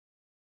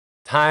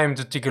Time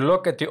to take a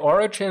look at the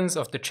origins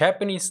of the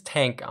Japanese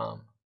tank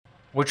arm,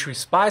 which we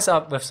spice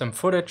up with some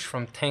footage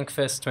from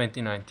Tankfest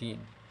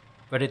 2019,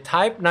 where the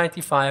Type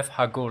 95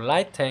 Hagō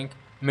light tank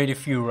made a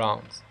few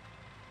rounds.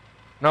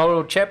 Now,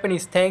 although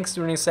Japanese tanks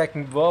during the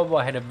Second World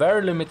War had a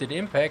very limited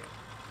impact,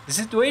 the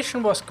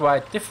situation was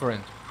quite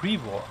different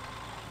pre-war.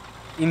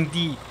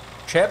 Indeed,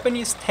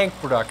 Japanese tank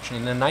production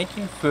in the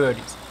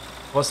 1930s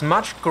was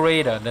much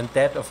greater than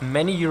that of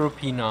many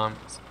European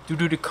armies due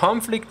to the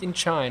conflict in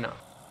China.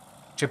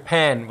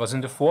 Japan was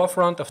in the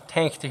forefront of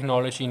tank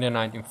technology in the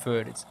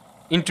 1930s,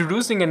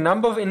 introducing a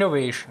number of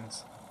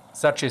innovations,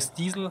 such as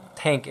diesel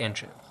tank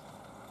engines.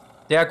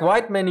 There are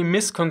quite many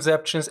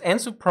misconceptions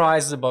and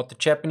surprises about the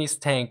Japanese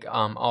tank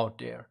arm out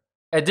there.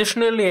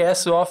 Additionally,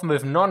 as so often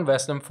with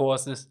non-Western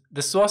forces,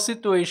 the source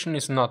situation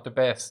is not the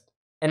best,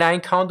 and I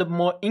encountered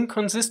more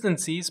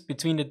inconsistencies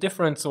between the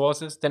different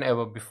sources than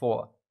ever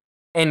before.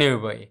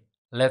 Anyway,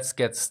 let's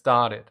get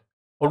started.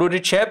 Although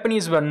the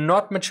Japanese were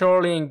not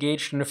maturely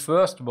engaged in the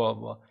First World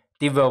War,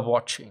 they were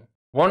watching.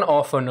 One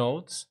author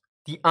notes,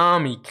 the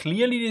army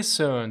clearly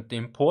discerned the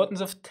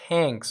importance of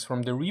tanks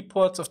from the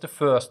reports of the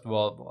First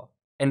World War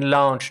and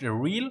launched a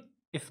real,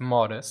 if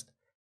modest,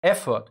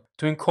 effort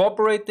to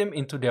incorporate them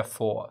into their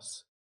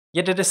force.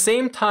 Yet at the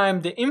same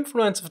time, the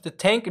influence of the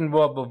tank in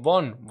World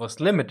War I was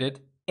limited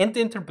and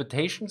the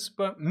interpretations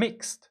were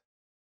mixed.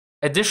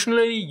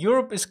 Additionally,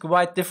 Europe is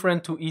quite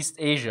different to East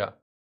Asia.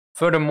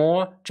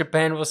 Furthermore,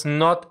 Japan was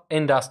not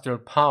an industrial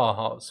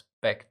powerhouse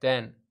back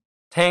then.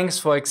 Tanks,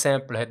 for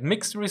example, had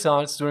mixed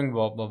results during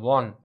World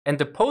War I, and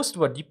the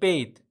post-war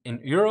debate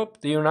in Europe,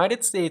 the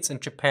United States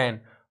and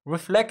Japan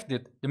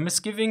reflected the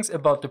misgivings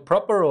about the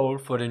proper role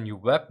for the new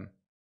weapon.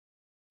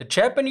 The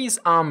Japanese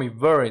army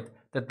worried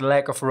that the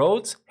lack of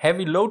roads,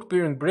 heavy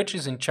load-bearing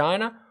bridges in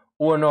China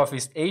or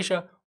Northeast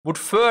Asia would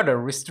further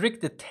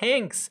restrict the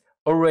tanks'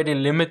 already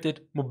limited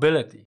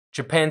mobility.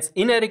 Japan's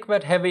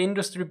inadequate heavy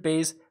industry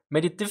base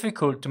made it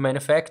difficult to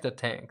manufacture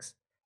tanks,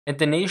 and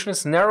the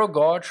nation's narrow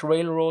gauge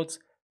railroads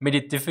made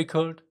it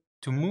difficult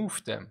to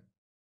move them.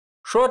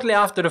 Shortly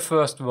after the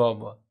First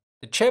World War,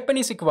 the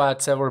Japanese acquired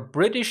several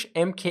British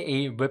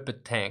MKA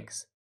Whippet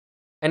tanks,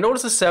 and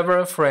also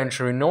several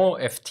French Renault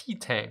FT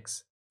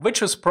tanks,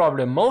 which was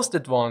probably the most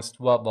advanced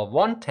World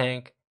War I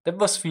tank that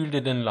was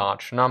fielded in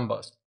large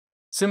numbers.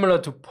 Similar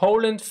to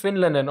Poland,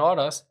 Finland and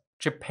others,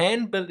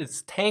 Japan built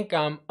its tank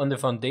arm on the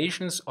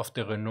foundations of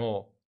the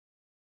Renault.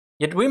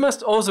 Yet we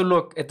must also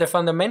look at the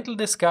fundamental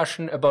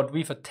discussion about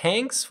whether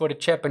tanks for the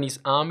Japanese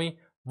army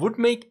would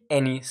make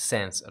any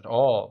sense at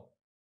all.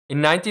 In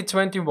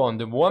 1921,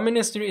 the War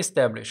Ministry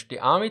established the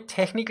Army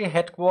Technical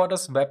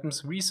Headquarters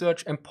Weapons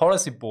Research and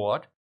Policy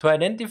Board to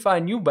identify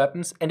new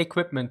weapons and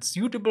equipment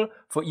suitable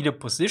for either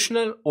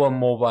positional or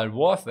mobile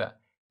warfare,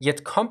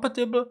 yet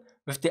compatible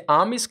with the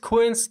Army's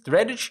current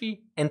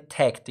strategy and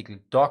tactical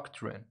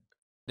doctrine.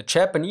 The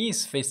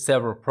Japanese faced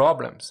several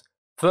problems.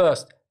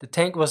 First, the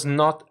tank was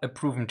not a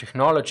proven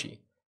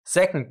technology.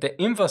 Second,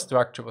 the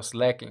infrastructure was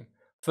lacking.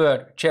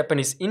 Third,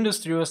 Japanese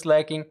industry was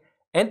lacking,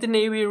 and the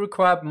Navy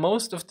required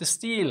most of the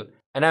steel,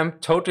 and I'm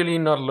totally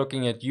not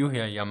looking at you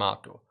here,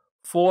 Yamato.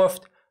 Fourth,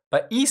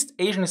 by East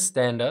Asian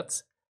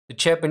standards, the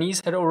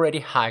Japanese had already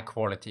high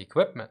quality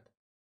equipment.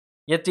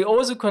 Yet they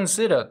also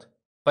considered,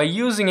 by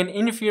using an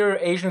inferior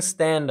Asian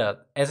standard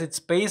as its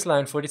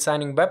baseline for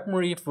designing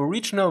weaponry for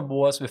regional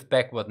wars with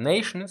backward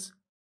nations,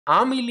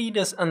 army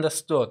leaders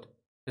understood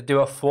that they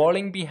were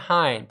falling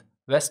behind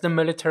Western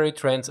military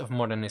trends of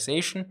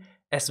modernization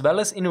as well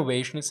as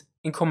innovations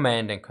in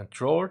command and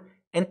control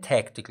and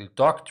tactical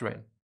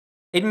doctrine.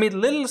 It made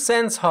little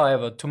sense,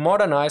 however, to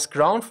modernize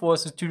ground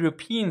forces to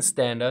European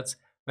standards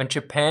when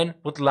Japan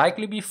would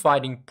likely be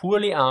fighting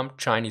poorly armed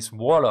Chinese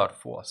warlord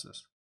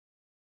forces.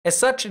 As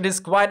such, it is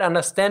quite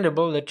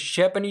understandable that the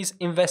Japanese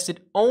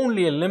invested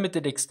only a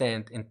limited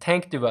extent in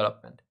tank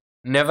development.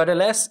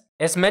 Nevertheless,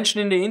 as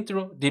mentioned in the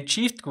intro, they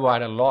achieved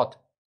quite a lot,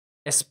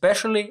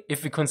 especially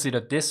if we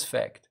consider this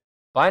fact.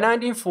 By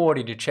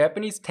 1940, the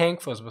Japanese tank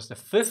force was the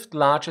 5th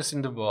largest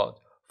in the world,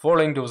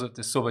 following those of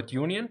the Soviet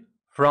Union,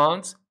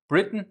 France,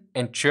 Britain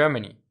and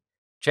Germany.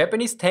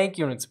 Japanese tank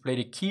units played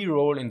a key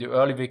role in the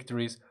early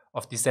victories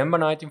of December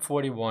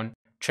 1941,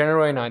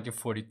 January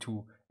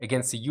 1942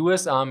 against the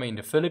US Army in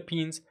the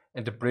Philippines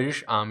and the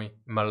British Army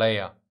in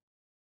Malaya.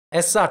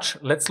 As such,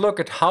 let's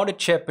look at how the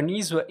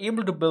Japanese were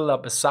able to build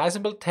up a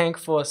sizable tank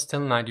force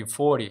till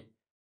 1940.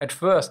 At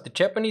first, the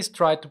Japanese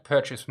tried to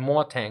purchase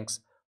more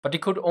tanks, but they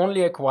could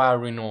only acquire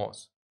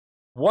Renaults.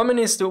 War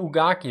Minister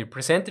Ugaki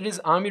presented his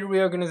army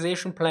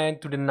reorganization plan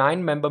to the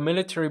 9-member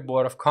military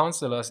board of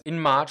councillors in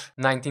March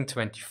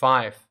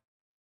 1925.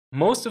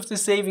 Most of the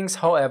savings,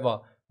 however,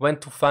 went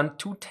to fund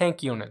 2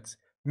 tank units,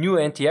 new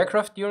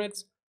anti-aircraft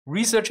units,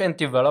 research and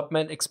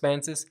development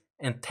expenses,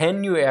 and 10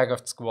 new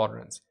aircraft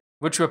squadrons,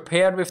 which were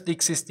paired with the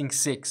existing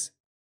 6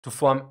 to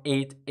form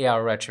 8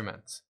 air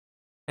regiments.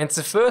 And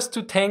the first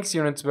 2 tanks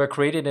units were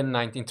created in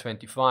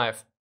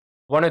 1925.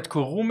 One at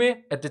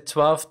Kurume at the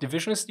 12th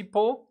Division's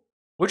Depot,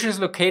 which is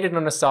located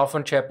on the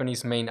southern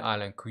Japanese main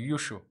island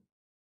Kyushu.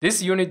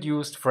 This unit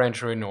used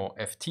French Renault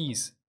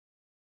FTs.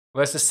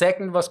 whereas the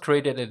second was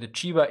created at the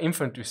Chiba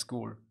Infantry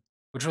School,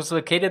 which was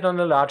located on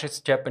the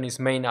largest Japanese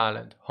main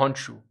island,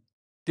 Honshu.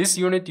 This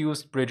unit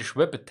used British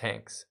Whippet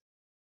tanks.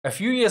 A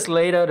few years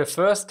later, the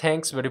first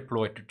tanks were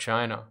deployed to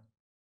China.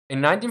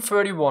 In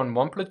 1931,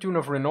 one platoon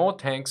of Renault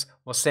tanks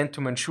was sent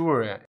to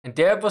Manchuria, and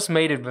there it was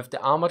mated with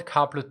the armored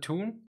car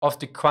platoon of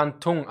the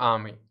Kwantung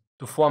Army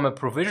to form a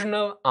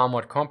provisional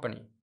armored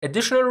company.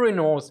 Additional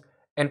Renaults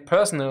and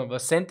personnel were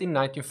sent in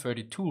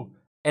 1932,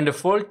 and a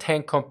full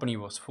tank company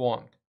was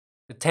formed.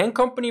 The tank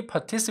company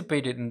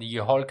participated in the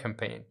Solihull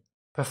campaign,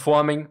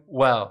 performing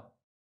well.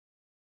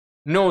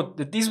 Note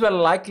that these were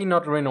likely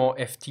not Renault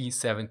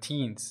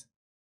FT-17s,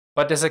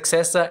 but the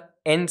successor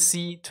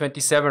NC-27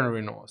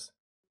 Renaults,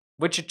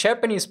 which the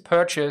Japanese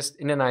purchased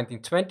in the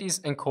 1920s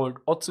and called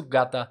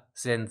Otsugata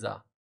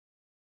Senza.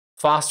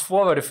 Fast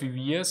forward a few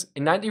years,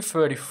 in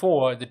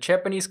 1934 the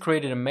Japanese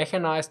created a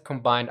mechanized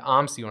combined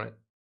arms unit.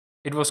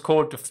 It was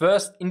called the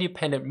First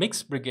Independent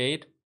Mixed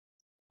Brigade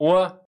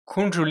or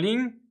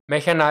Kunjuling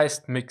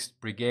Mechanized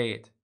Mixed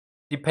Brigade,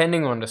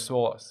 depending on the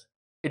source.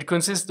 It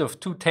consisted of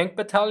 2 tank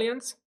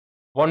battalions,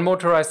 1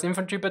 motorized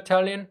infantry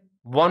battalion,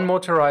 1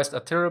 motorized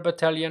artillery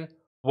battalion,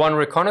 1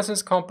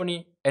 reconnaissance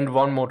company, and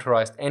 1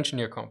 motorized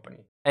engineer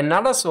company.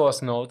 Another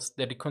source notes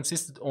that it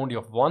consisted only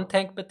of 1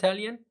 tank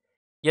battalion,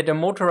 yet a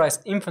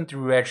motorized infantry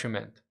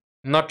regiment,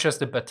 not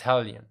just a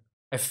battalion,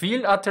 a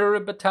field artillery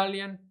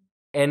battalion,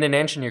 and an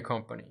engineer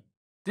company.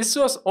 This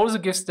source also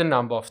gives the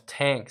number of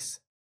tanks.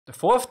 The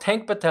 4th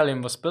Tank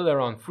Battalion was built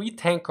around 3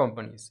 tank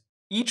companies,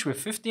 each with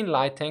 15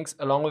 light tanks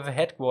along with a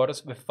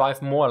headquarters with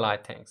 5 more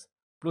light tanks,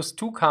 plus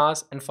 2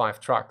 cars and 5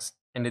 trucks,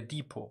 and a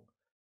depot.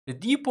 The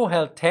depot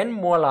held 10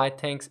 more light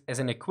tanks as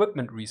an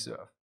equipment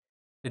reserve.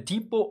 The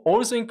depot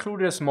also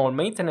included a small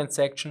maintenance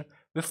section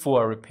with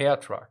 4 repair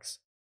trucks.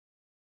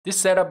 This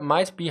setup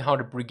might be how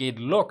the brigade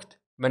looked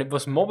when it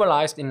was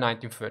mobilized in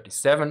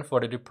 1937 for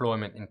the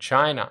deployment in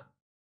China,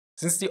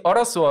 since the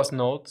other source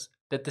notes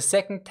that the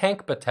 2nd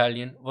Tank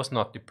Battalion was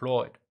not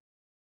deployed.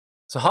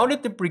 So how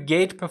did the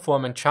brigade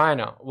perform in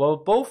China? Well,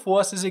 both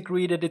forces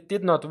agree that it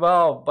did not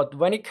well, but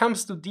when it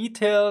comes to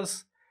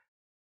details,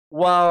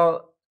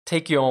 well,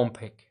 take your own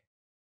pick.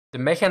 The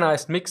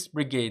mechanized mixed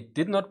brigade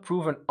did not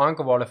prove an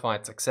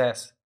unqualified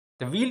success.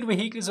 The wheeled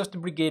vehicles of the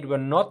brigade were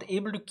not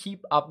able to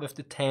keep up with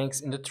the tanks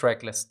in the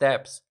trackless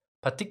steppes,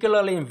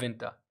 particularly in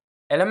winter.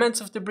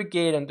 Elements of the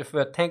brigade and the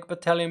 3rd Tank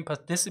Battalion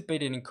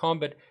participated in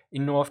combat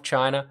in North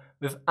China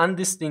with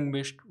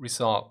undistinguished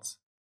results.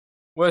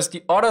 Whereas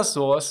the other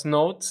source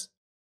notes,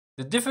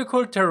 the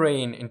difficult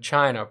terrain in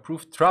China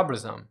proved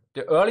troublesome.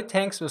 The early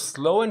tanks were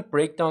slow and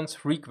breakdowns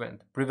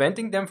frequent,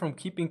 preventing them from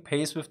keeping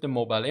pace with the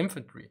mobile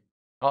infantry.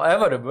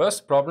 However, the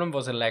worst problem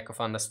was a lack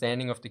of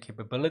understanding of the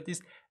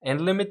capabilities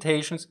and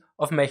limitations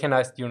of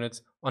mechanized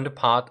units on the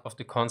part of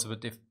the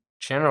conservative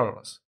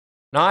generals.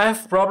 Now I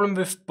have a problem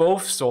with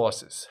both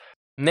sources.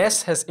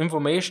 Ness has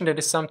information that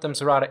is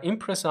sometimes rather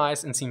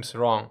imprecise and seems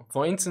wrong.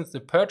 For instance, the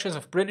purchase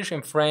of British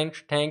and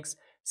French tanks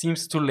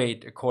seems too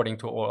late according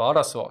to all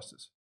other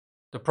sources.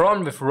 The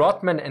problem with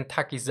Rottman and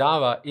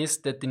Takizawa is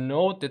that they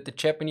note that the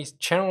Japanese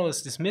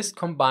generals dismissed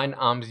combined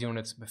arms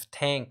units with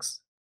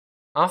tanks.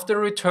 After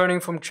returning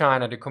from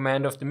China, the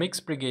commander of the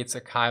Mixed Brigade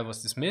Sakai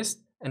was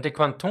dismissed and the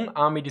Kwantung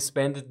Army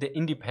disbanded the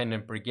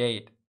Independent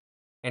Brigade.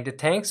 And the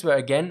tanks were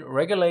again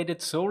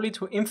regulated solely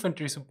to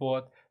infantry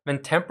support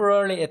when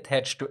temporarily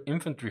attached to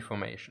infantry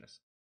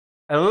formations.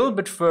 A little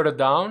bit further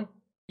down,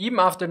 even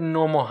after the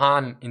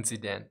Nomonhan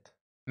Incident,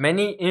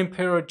 many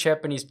Imperial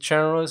Japanese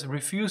generals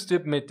refused to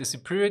admit the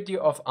superiority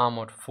of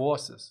armored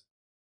forces.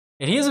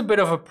 And here's a bit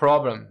of a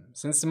problem,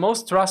 since the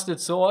most trusted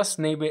source,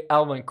 namely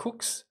Alvin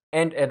Cooks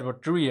and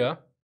Edward Dreher,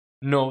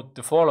 note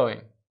the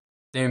following.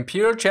 The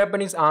Imperial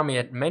Japanese Army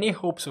had many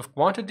hopes of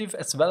quantitative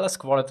as well as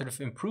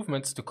qualitative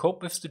improvements to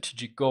cope with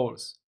strategic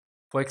goals.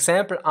 For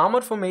example,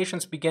 armored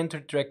formations began to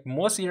attract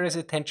more serious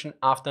attention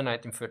after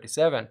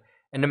 1937,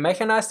 and the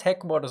mechanized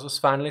headquarters was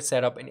finally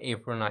set up in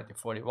April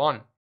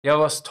 1941. There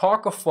was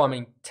talk of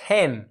forming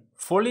 10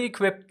 fully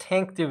equipped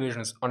tank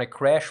divisions on a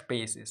crash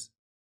basis.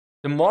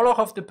 The Moloch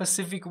of the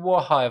Pacific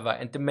War, however,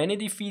 and the many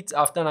defeats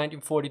after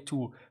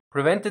 1942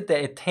 prevented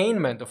the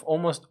attainment of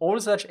almost all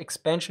such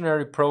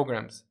expansionary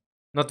programs.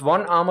 Not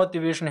one armored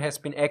division has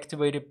been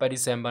activated by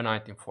December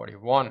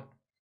 1941.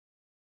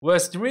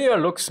 Whereas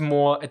Dreher looks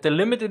more at the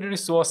limited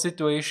resource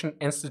situation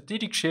and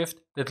strategic shift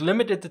that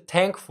limited the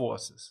tank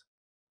forces.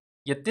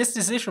 Yet this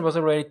decision was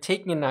already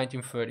taken in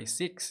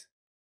 1936.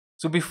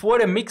 So before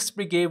the Mixed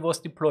Brigade was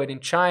deployed in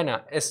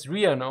China, as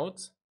Dreher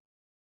notes.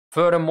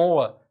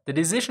 Furthermore, the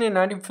decision in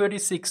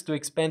 1936 to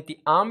expand the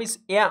Army's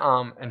air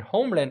arm and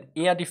homeland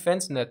air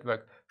defense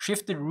network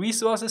shifted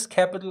resources,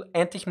 capital,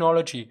 and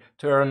technology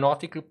to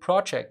aeronautical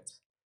projects.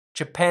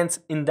 Japan's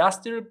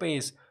industrial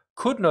base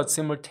could not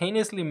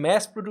simultaneously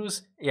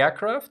mass-produce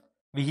aircraft,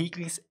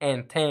 vehicles,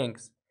 and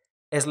tanks.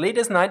 As late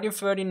as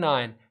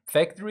 1939,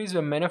 factories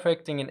were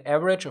manufacturing an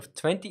average of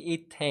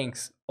 28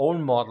 tanks, all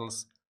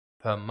models,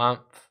 per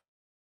month.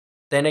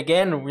 Then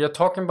again, we are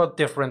talking about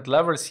different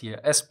levels here,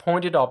 as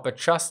pointed out by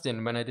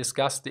Justin when I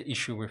discussed the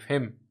issue with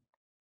him.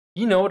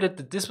 He noted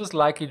that this was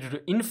likely due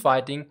to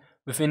infighting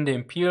within the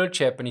Imperial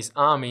Japanese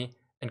army,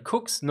 and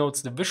Cooks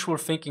notes the visual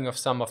thinking of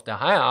some of the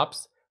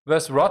higher-ups,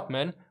 whereas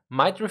Rottman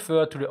might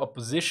refer to the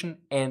opposition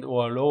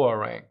and/or lower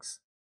ranks.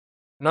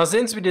 Now,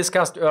 since we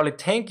discussed early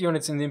tank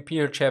units in the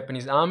Imperial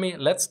Japanese army,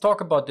 let's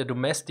talk about the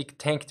domestic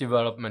tank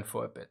development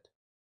for a bit.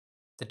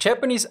 The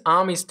Japanese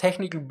Army's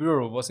Technical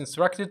Bureau was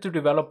instructed to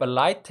develop a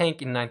light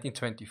tank in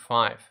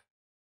 1925.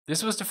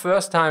 This was the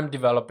first time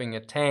developing a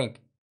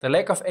tank. The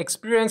lack of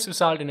experience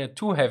resulted in a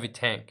too heavy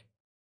tank.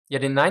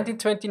 Yet in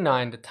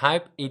 1929 the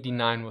Type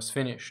 89 was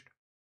finished.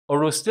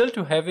 Although still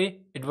too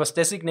heavy, it was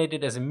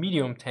designated as a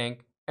medium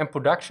tank and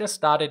production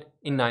started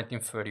in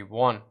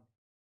 1931.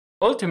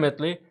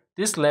 Ultimately,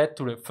 this led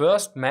to the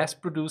first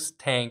mass-produced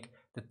tank,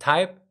 the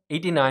Type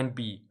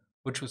 89B,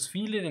 which was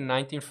fielded in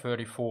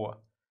 1934.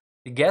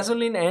 The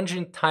gasoline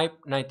engine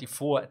Type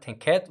 94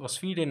 tankette was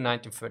fielded in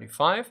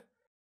 1935.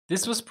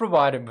 This was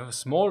provided with a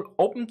small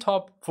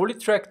open-top, fully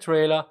tracked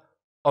trailer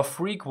of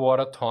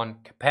 3/4 ton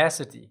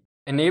capacity,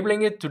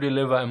 enabling it to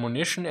deliver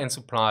ammunition and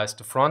supplies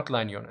to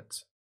frontline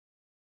units.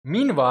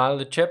 Meanwhile,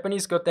 the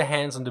Japanese got their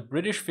hands on the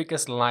British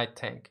Vickers light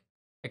tank.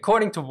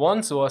 According to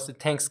one source, the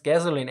tank's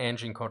gasoline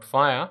engine caught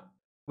fire,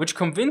 which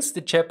convinced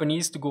the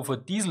Japanese to go for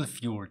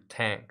diesel-fueled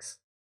tanks.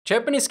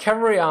 Japanese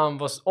cavalry arm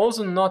was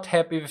also not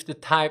happy with the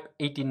Type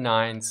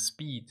 89's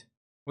speed,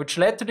 which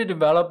led to the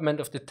development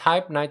of the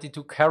Type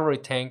 92 cavalry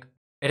tank.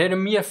 It had a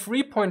mere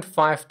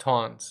 3.5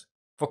 tons.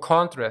 For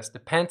contrast, the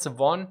Panzer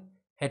I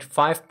had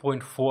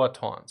 5.4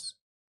 tons.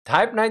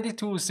 Type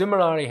 92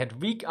 similarly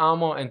had weak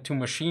armor and 2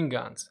 machine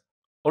guns.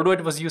 Although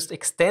it was used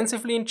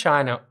extensively in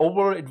China,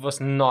 overall it was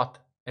not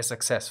a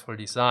successful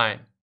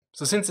design.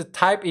 So since the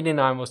Type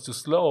 89 was too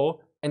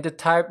slow and the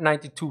Type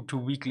 92 too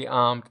weakly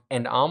armed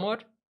and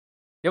armored,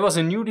 there was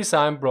a new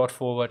design brought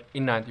forward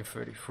in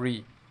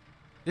 1933.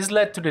 This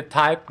led to the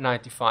Type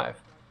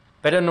 95,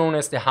 better known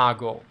as the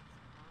Helion.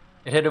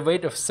 It had a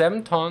weight of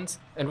 7 tons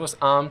and was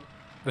armed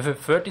with a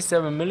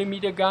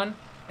 37mm gun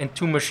and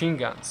 2 machine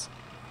guns.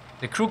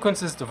 The crew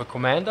consisted of a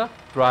commander,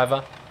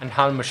 driver and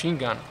hull machine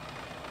gunner.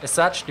 As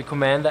such, the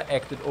commander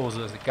acted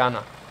also as a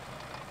gunner.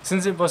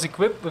 Since it was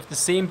equipped with the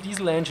same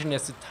diesel engine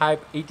as the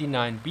Type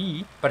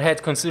 89B, but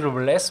had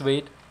considerably less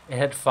weight, it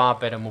had far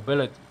better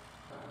mobility.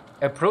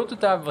 A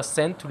prototype was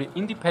sent to the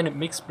Independent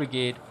Mixed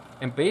Brigade,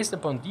 and based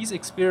upon these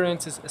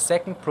experiences, a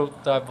second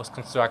prototype was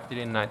constructed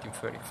in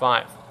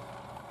 1935.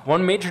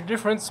 One major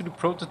difference to the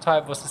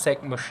prototype was the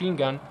second machine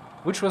gun,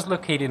 which was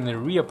located in the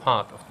rear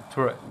part of the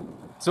turret.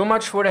 So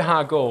much for the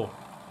Helion.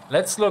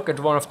 Let's look at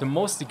one of the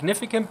most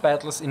significant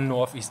battles in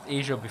Northeast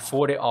Asia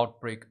before the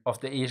outbreak of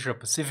the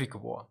Asia-Pacific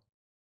War.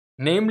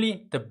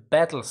 Namely, the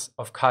battles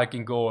of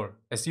Khalkhin Gol,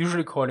 as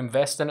usually called in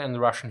Western and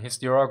Russian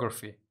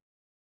historiography.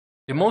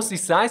 The most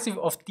decisive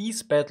of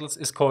these battles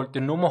is called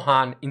the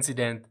Nomonhan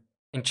Incident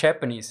in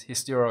Japanese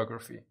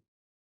historiography.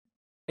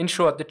 In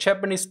short, the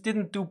Japanese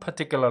didn't do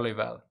particularly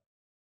well.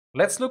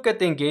 Let's look at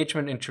the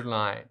engagement in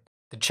July.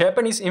 The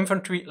Japanese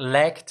infantry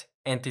lacked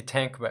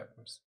anti-tank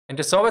weapons, and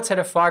the Soviets had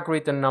a far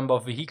greater number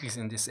of vehicles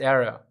in this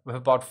area, with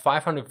about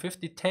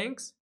 550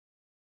 tanks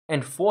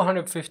and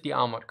 450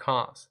 armored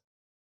cars.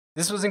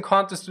 This was in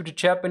contrast to the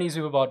Japanese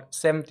with about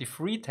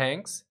 73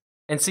 tanks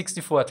and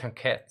 64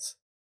 tankettes.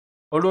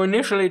 Although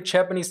initially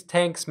Japanese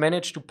tanks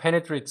managed to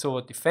penetrate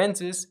Soviet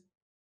defenses,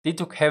 they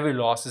took heavy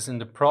losses in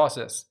the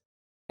process,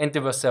 and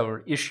there were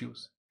several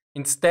issues.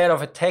 Instead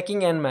of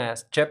attacking en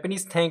masse,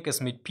 Japanese tankers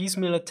made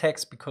piecemeal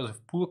attacks because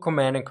of poor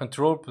command and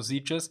control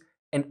procedures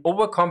and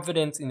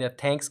overconfidence in their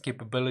tanks'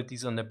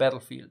 capabilities on the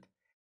battlefield.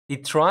 They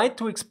tried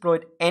to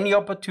exploit any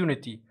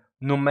opportunity,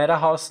 no matter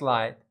how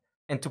slight,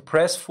 and to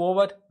press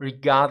forward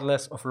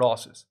regardless of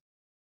losses.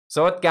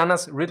 Soviet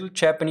gunners riddled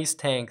Japanese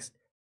tanks,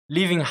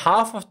 leaving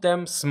half of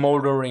them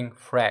smoldering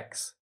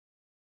wrecks.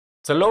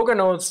 Zaloga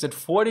notes that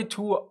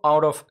 42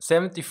 out of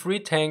 73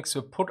 tanks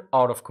were put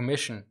out of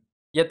commission,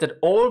 yet that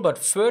all but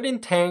 13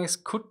 tanks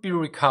could be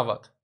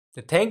recovered.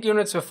 The tank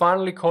units were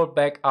finally called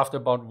back after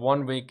about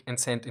 1 week and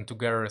sent into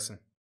garrison.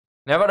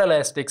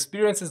 Nevertheless, the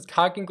experiences at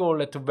Khalkhin Gol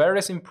led to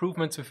various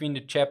improvements within the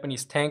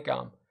Japanese tank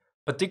arm,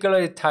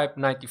 particularly Type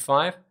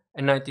 95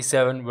 and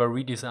 97 were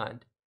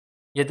redesigned.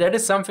 Yet that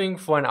is something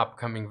for an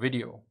upcoming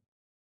video.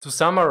 To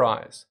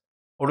summarize,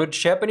 although the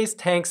Japanese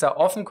tanks are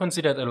often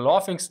considered a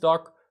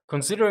laughingstock,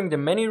 considering the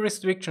many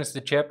restrictions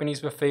the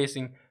Japanese were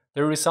facing,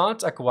 the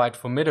results are quite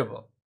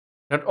formidable.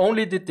 Not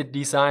only did they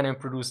design and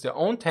produce their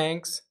own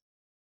tanks,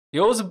 they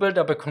also built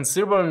up a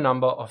considerable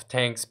number of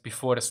tanks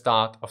before the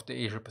start of the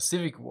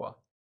Asia-Pacific War.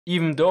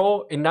 Even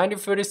though in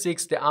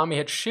 1936 the army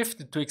had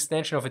shifted to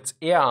extension of its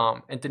air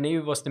arm and the Navy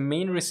was the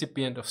main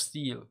recipient of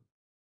steel.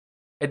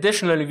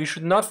 Additionally, we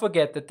should not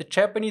forget that the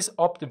Japanese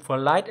opted for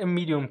light and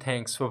medium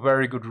tanks for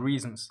very good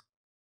reasons.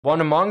 One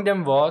among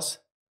them was,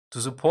 to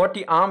support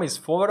the army's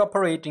forward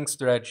operating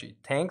strategy,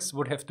 tanks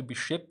would have to be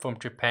shipped from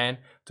Japan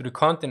to the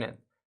continent.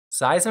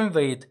 Size and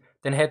weight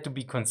then had to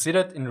be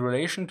considered in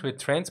relation to a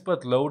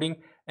transport loading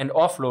and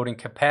offloading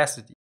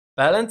capacity.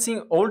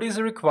 Balancing all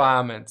these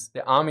requirements,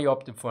 the army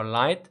opted for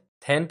light,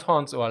 10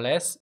 tons or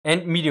less,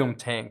 and medium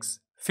tanks,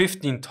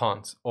 15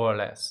 tons or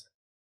less.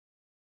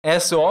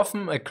 As so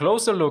often, a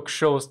closer look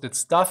shows that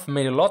stuff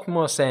made a lot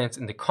more sense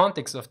in the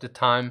context of the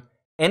time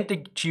and the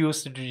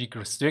geostrategic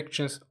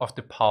restrictions of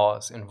the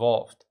powers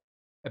involved.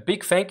 A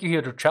big thank you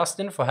here to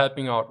Justin for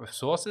helping out with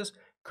sources,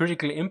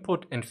 critical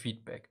input and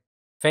feedback.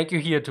 Thank you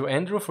here to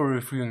Andrew for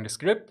reviewing the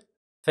script.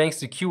 Thanks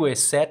to QA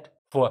Set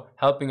for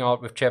helping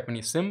out with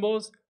Japanese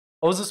symbols.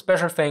 Also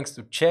special thanks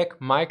to Jack,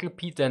 Michael,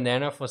 Peter and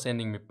Anna for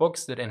sending me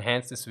books that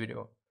enhance this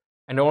video.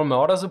 And all my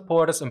other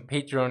supporters on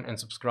Patreon and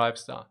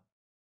Subscribestar.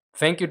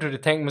 Thank you to the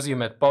Tank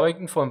Museum at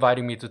Bovington for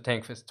inviting me to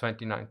TankFest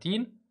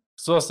 2019.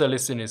 Source are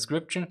listed in the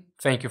description.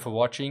 Thank you for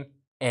watching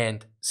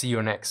and see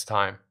you next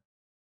time.